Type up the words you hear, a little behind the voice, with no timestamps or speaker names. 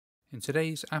In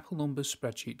today's Apple Numbers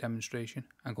Spreadsheet demonstration,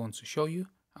 I'm going to show you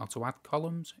how to add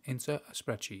columns into a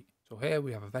spreadsheet. So here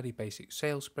we have a very basic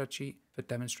sales spreadsheet for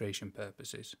demonstration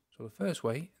purposes. So the first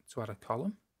way to add a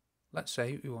column, let's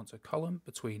say we want a column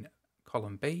between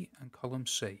column B and column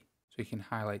C. So you can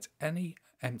highlight any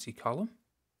empty column.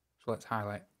 So let's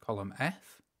highlight column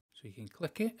F. So you can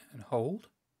click it and hold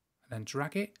and then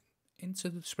drag it into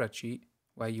the spreadsheet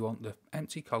where you want the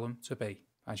empty column to be.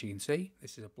 As you can see,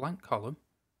 this is a blank column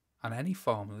and any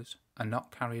formulas are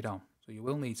not carried on. So you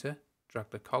will need to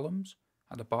drag the columns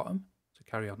at the bottom to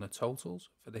carry on the totals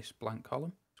for this blank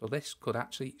column. So this could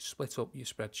actually split up your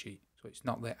spreadsheet. So it's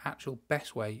not the actual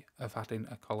best way of adding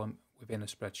a column within a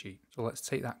spreadsheet. So let's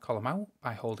take that column out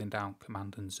by holding down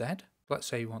Command and Z. Let's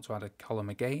say you want to add a column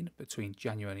again between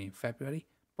January and February,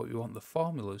 but we want the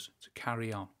formulas to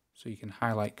carry on. So you can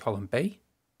highlight column B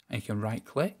and you can right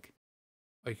click,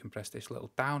 or you can press this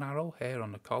little down arrow here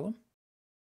on the column,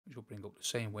 which will bring up the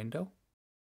same window.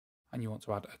 And you want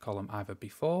to add a column either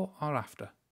before or after.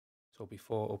 So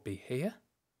before would be here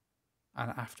and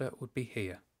after would be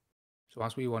here. So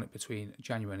as we want it between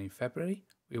January and February,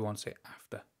 we want it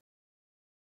after.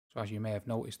 So as you may have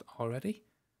noticed already,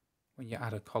 when you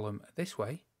add a column this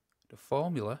way, the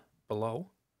formula below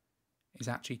is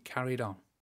actually carried on.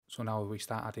 So now if we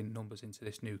start adding numbers into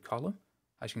this new column,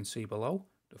 as you can see below,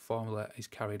 the formula is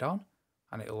carried on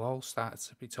and it will all start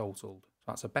to be totaled. So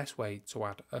that's the best way to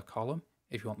add a column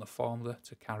if you want the formula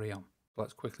to carry on. So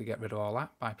let's quickly get rid of all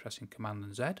that by pressing Command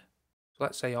and Z. So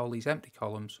let's say all these empty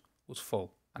columns was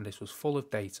full and this was full of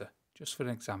data. Just for an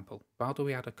example, how do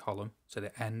we add a column to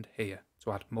the end here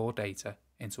to add more data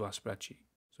into our spreadsheet?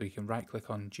 So you can right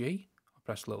click on G or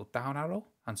press the little down arrow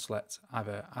and select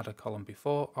either add a column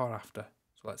before or after.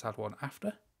 So let's add one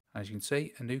after. And as you can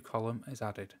see, a new column is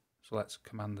added. So let's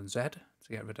Command and Z to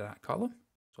get rid of that column.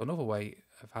 So another way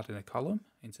of adding a column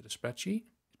into the spreadsheet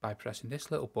is by pressing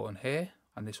this little button here,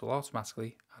 and this will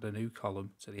automatically add a new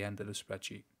column to the end of the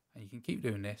spreadsheet. And you can keep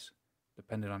doing this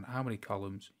depending on how many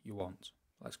columns you want.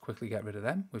 Let's quickly get rid of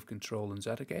them with Control and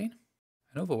Z again.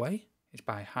 Another way is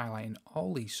by highlighting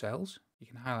all these cells. You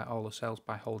can highlight all the cells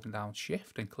by holding down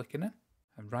Shift and clicking them,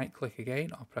 and right click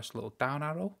again or press the little down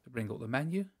arrow to bring up the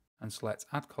menu and select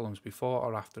add columns before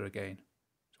or after again.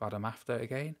 So add them after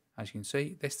again. As you can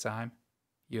see, this time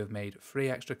you have made 3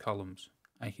 extra columns,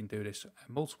 and you can do this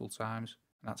multiple times,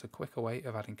 and that's a quicker way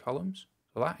of adding columns.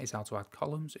 So that is how to add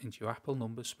columns into your Apple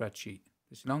Numbers spreadsheet.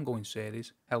 This is an ongoing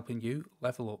series helping you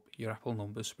level up your Apple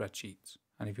Numbers spreadsheets.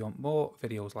 And if you want more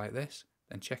videos like this,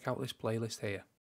 then check out this playlist here.